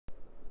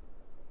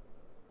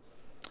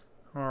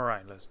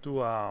Alright, let's do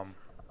a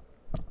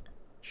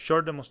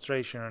short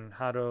demonstration on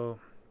how to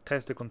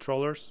test the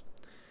controllers.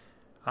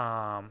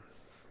 On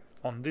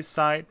this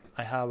side,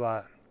 I have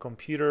a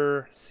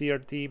computer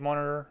CRT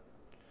monitor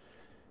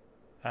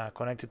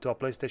connected to a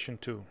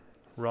PlayStation 2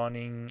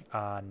 running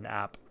an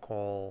app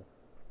called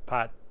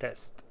Pad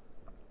Test.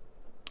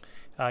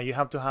 You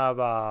have to have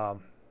a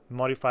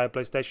modified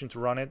PlayStation to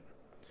run it,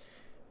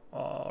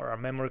 or a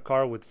memory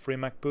card with free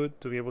MacBoot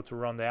to be able to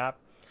run the app.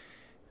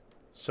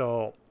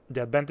 So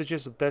the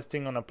advantages of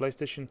testing on a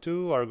PlayStation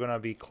 2 are gonna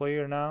be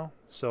clear now.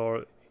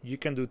 So you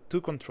can do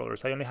two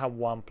controllers. I only have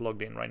one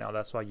plugged in right now,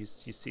 that's why you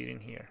see it in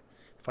here.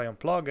 If I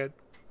unplug it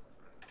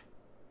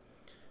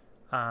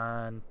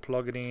and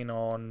plug it in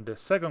on the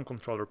second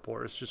controller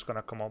port, it's just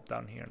gonna come up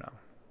down here now.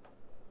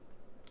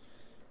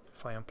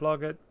 If I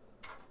unplug it,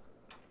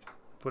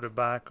 put it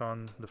back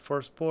on the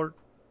first port,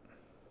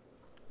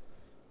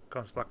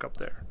 comes back up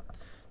there.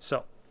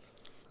 So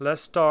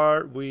let's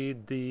start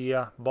with the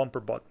bumper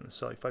buttons.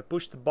 So if I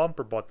push the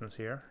bumper buttons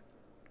here,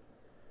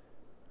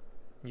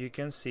 you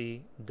can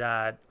see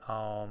that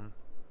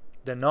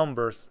the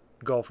numbers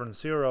go from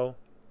 0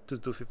 to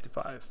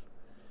 255.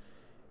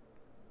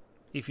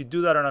 If you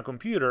do that on a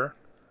computer,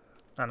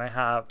 and I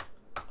have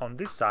on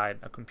this side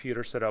a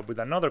computer set up with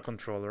another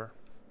controller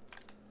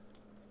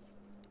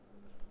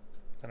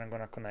that I'm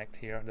gonna connect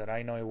here that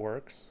I know it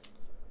works.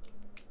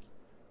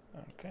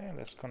 Okay,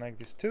 let's connect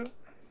these two.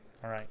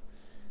 Alright,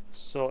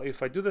 so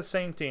if I do the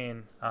same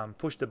thing and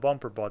push the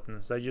bumper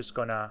buttons, they're just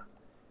gonna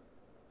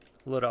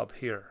load up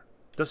here.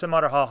 Doesn't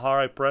matter how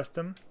hard I press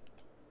them,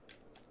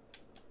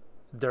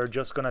 they're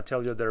just gonna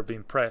tell you they're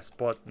being pressed,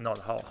 but not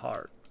how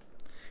hard.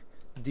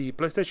 The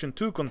PlayStation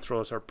 2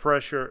 controls are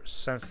pressure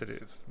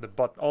sensitive.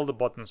 All the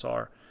buttons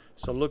are.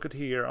 So look at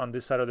here on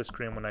this side of the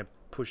screen when I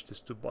push these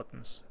two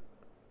buttons.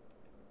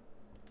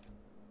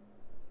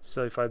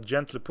 So if I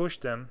gently push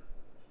them,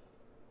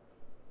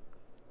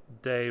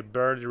 they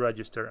barely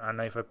register,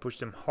 and if I push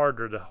them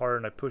harder, the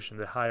harder I push them,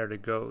 the higher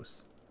it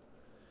goes.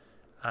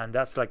 And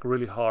that's like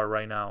really hard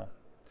right now.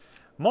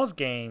 Most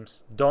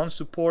games don't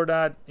support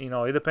that,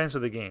 it depends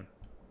on the game.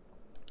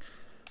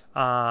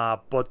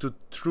 But to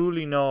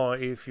truly know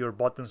if your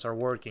buttons are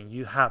working,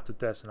 you have to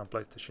test on a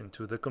PlayStation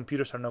 2. The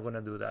computers are not going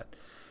to do that.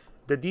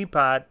 The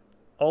D-pad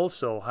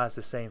also has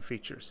the same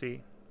feature.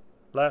 See?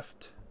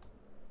 Left,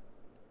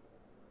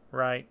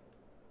 right,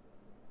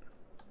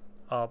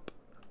 up,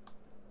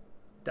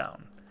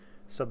 down.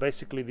 So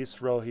basically this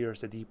row here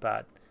is the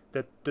D-pad.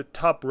 The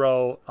top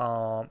row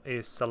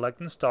is select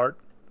and start.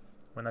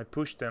 When I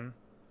push them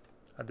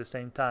at the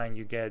same time,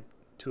 you get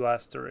two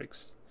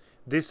asterisks.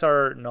 These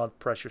are not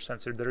pressure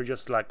sensitive, they're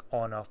just like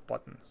on-off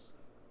buttons.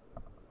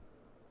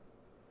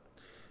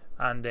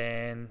 And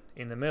then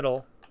in the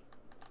middle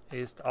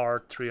is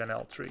R3 and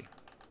L3.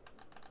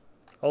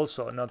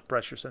 Also not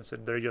pressure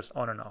sensitive, they're just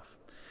on and off.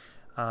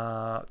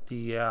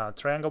 The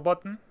triangle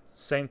button,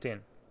 same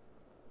thing.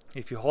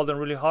 If you hold them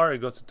really hard,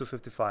 it goes to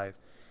 255.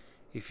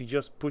 If you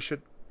just push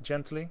it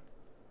gently,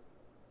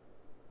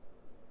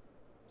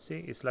 see,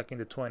 it's like in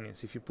the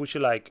 20s. If you push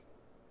it like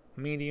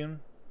medium,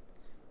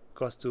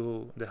 goes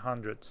to the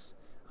hundreds,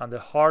 and the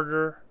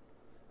harder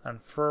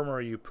and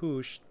firmer you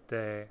push,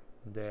 the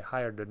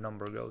higher the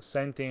number goes.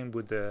 Same thing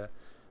with the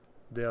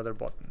other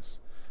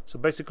buttons. So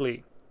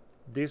basically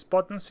these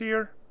buttons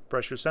here,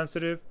 pressure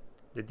sensitive,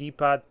 the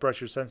D-pad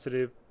pressure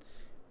sensitive,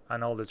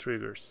 and all the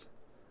triggers.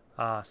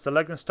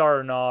 Select and start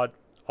are not,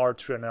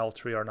 R3 and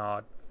L3 are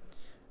not.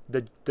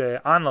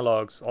 The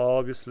analogs,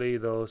 obviously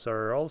those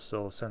are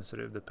also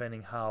sensitive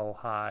depending how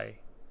high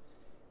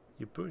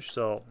you push.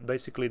 So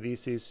basically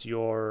this is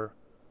your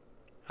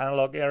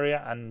analog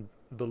area, and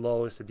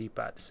below is the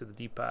D-pad. So the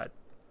D-pad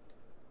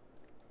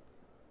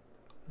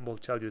will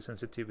tell you the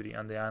sensitivity,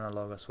 and the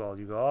analog as well.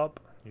 You go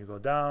up, you go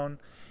down.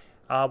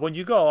 When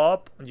you go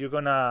up, you're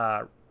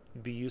gonna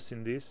be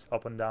using this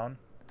up and down,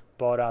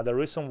 but the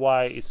reason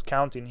why it's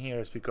counting here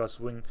is because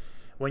when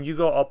you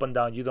go up and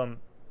down, you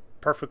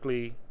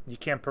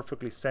can't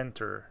perfectly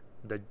center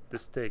the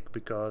stick,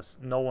 because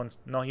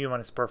no human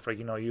is perfect.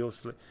 You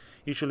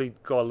usually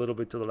go a little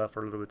bit to the left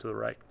or a little bit to the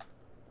right,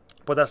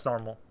 but that's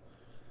normal.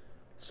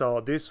 So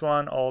this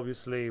one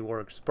obviously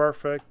works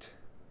perfect.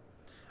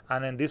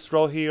 And then this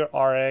row here,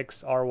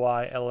 RX,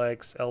 RY,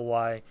 LX,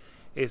 LY,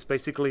 is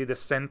basically the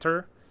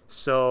center.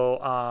 So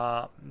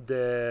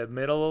the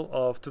middle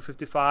of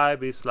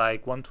 255 is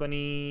like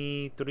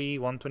 123,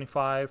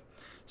 125.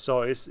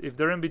 So if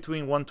they're in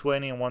between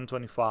 120 and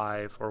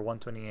 125 or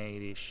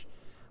 128-ish,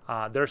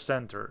 they're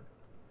centered.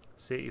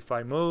 See, if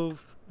I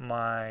move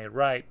my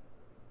right,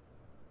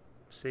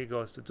 see, it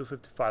goes to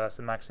 255, that's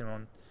the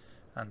maximum,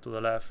 and to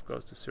the left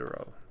goes to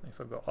 0.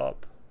 If I go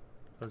up,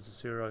 goes to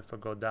 0. If I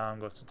go down,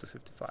 goes to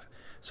 255.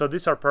 So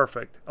these are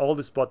perfect. All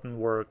these buttons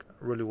work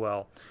really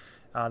well.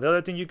 The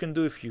other thing you can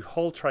do, if you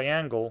hold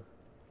triangle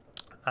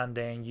and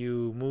then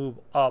you move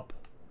up,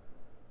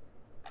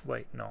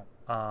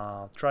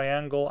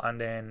 triangle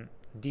and then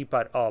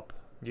D-pad up,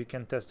 you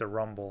can test the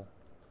rumble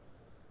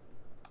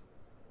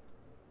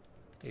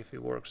if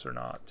it works or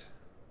not.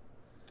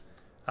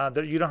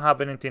 You don't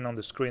have anything on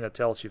the screen that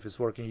tells you if it's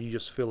working. You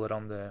just feel it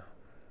on the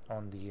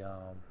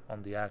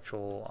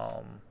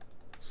actual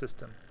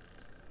system.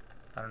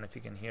 I don't know if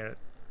you can hear it.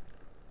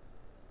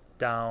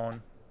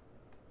 Down,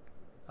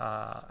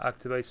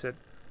 activates it,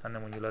 and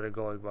then when you let it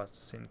go, it goes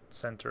to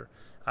center.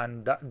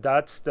 And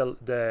that's the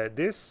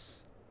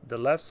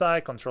left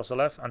side controls the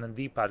left, and the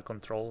D-pad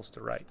controls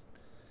the right.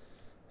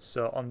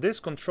 So on this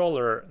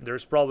controller,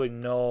 there's probably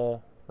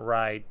no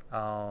right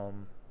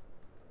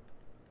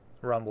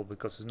rumble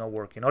because it's not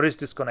working, or it's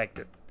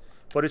disconnected.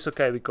 But it's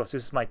okay because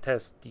this is my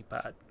test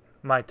D-pad,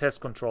 my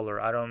test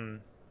controller.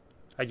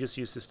 I just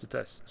use this to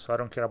test, so I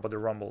don't care about the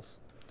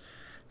rumbles.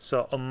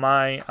 So on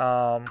my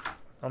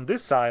on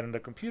this side, on the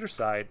computer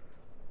side,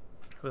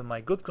 with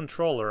my good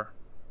controller,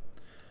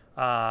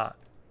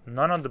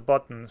 none of the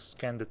buttons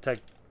can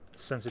detect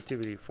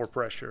sensitivity for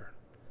pressure.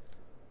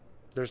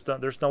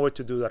 There's no way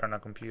to do that on a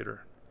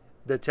computer.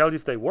 They tell you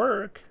if they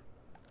work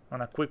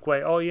on a quick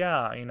way. Oh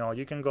yeah, you know,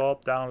 you can go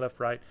up, down, left,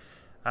 right,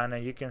 and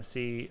then you can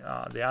see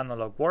the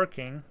analog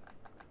working.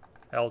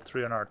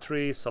 L3 and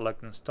R3,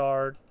 select and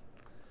start.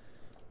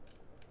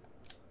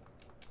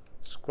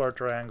 Square,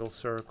 triangle,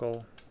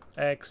 circle,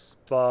 X,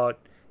 but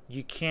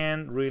you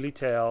can't really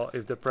tell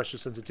if the pressure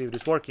sensitivity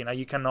is working, and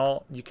you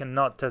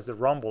cannot test the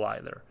rumble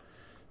either.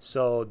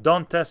 So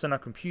don't test on a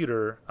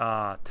computer.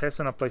 Test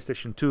on a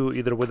PlayStation 2,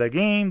 either with a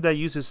game that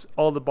uses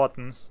all the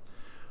buttons,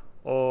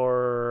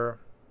 or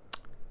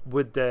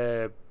with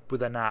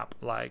an app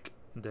like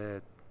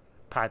the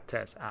Pad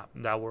Test app.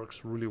 That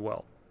works really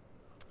well.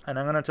 And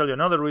I'm gonna tell you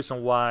another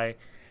reason why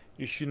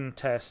you shouldn't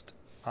test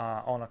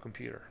on a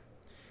computer.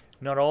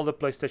 Not all the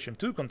PlayStation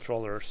 2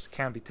 controllers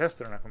can be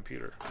tested on a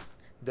computer.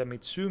 The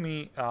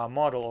Mitsumi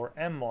model or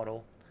M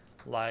model,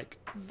 like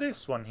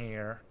this one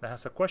here that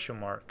has a question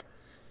mark,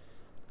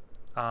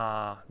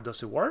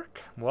 does it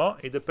work? Well,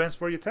 it depends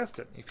where you test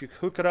it. If you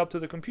hook it up to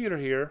the computer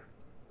here,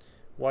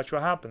 watch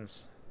what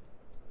happens.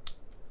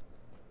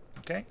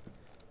 Okay,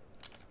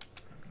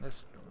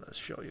 let's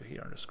show you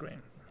here on the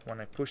screen. When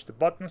I push the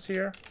buttons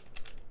here,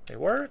 they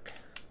work.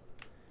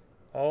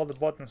 All the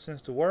buttons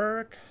seems to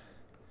work.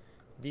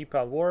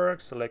 D-pad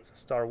works, select and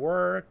start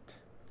worked.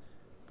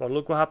 But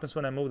look what happens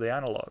when I move the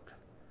analog.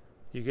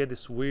 You get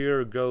this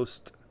weird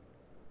ghost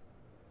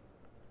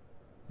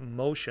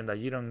motion that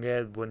you don't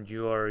get when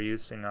you are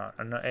using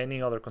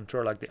any other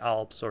controller like the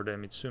Alps or the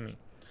Mitsumi.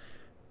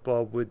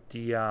 But with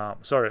the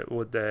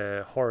with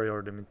the Hori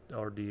or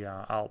the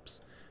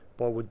Alps.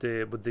 But with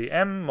the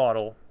M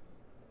model,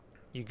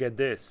 you get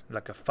this,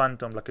 like a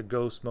phantom, like a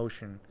ghost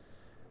motion.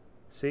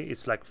 See,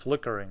 it's like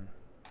flickering.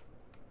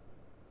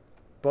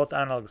 Both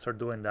analogs are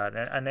doing that,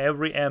 and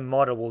every M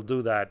model will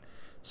do that.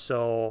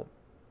 So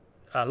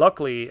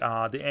luckily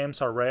the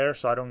M's are rare,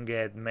 so I don't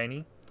get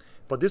many.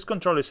 But this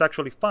controller is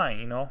actually fine,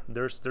 you know.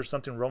 There's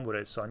something wrong with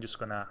it, so I'm just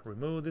gonna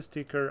remove the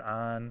sticker,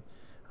 and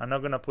I'm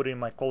not gonna put it in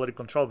my quality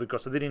control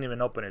because I didn't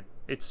even open it.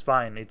 It's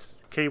fine.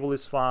 Its cable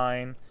is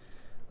fine.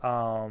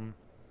 Thumbsticks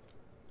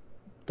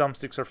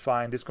are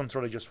fine. This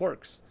controller just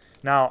works.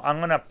 Now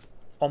I'm gonna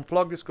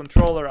unplug this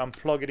controller and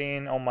plug it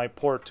in on my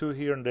port 2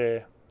 here on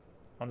the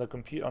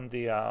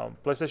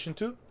PlayStation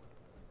 2.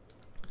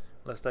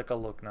 Let's take a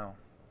look now.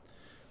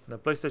 The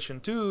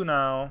PlayStation 2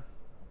 now,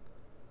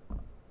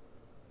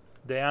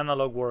 the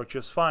analog works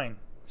just fine.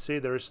 See,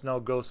 there is no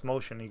ghost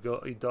motion.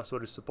 It does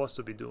what it's supposed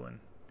to be doing.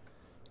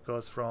 It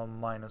goes from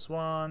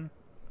 -1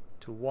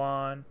 to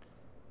 1,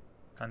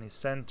 and it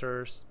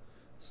centers.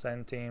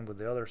 Same thing with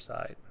the other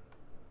side.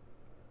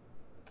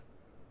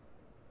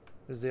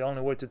 This is the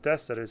only way to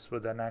test it is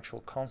with an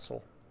actual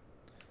console.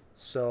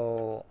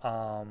 So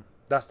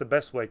that's the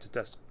best way to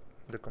test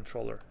the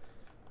controller.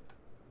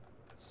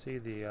 See,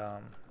 the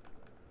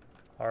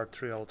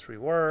R3, L3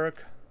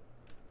 work.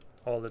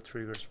 All the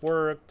triggers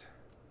worked.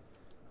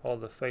 All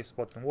the face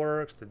button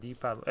works. The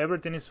D-pad,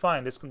 everything is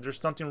fine.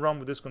 There's nothing wrong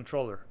with this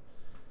controller.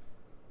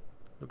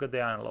 Look at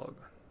the analog.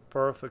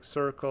 Perfect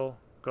circle.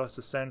 Goes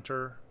to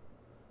center.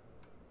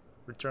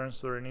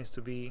 Returns where it needs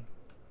to be.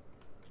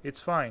 It's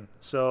fine.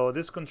 So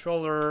this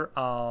controller,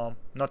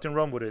 nothing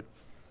wrong with it.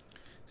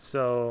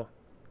 So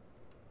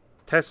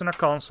test on a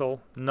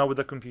console, not with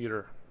a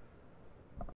computer.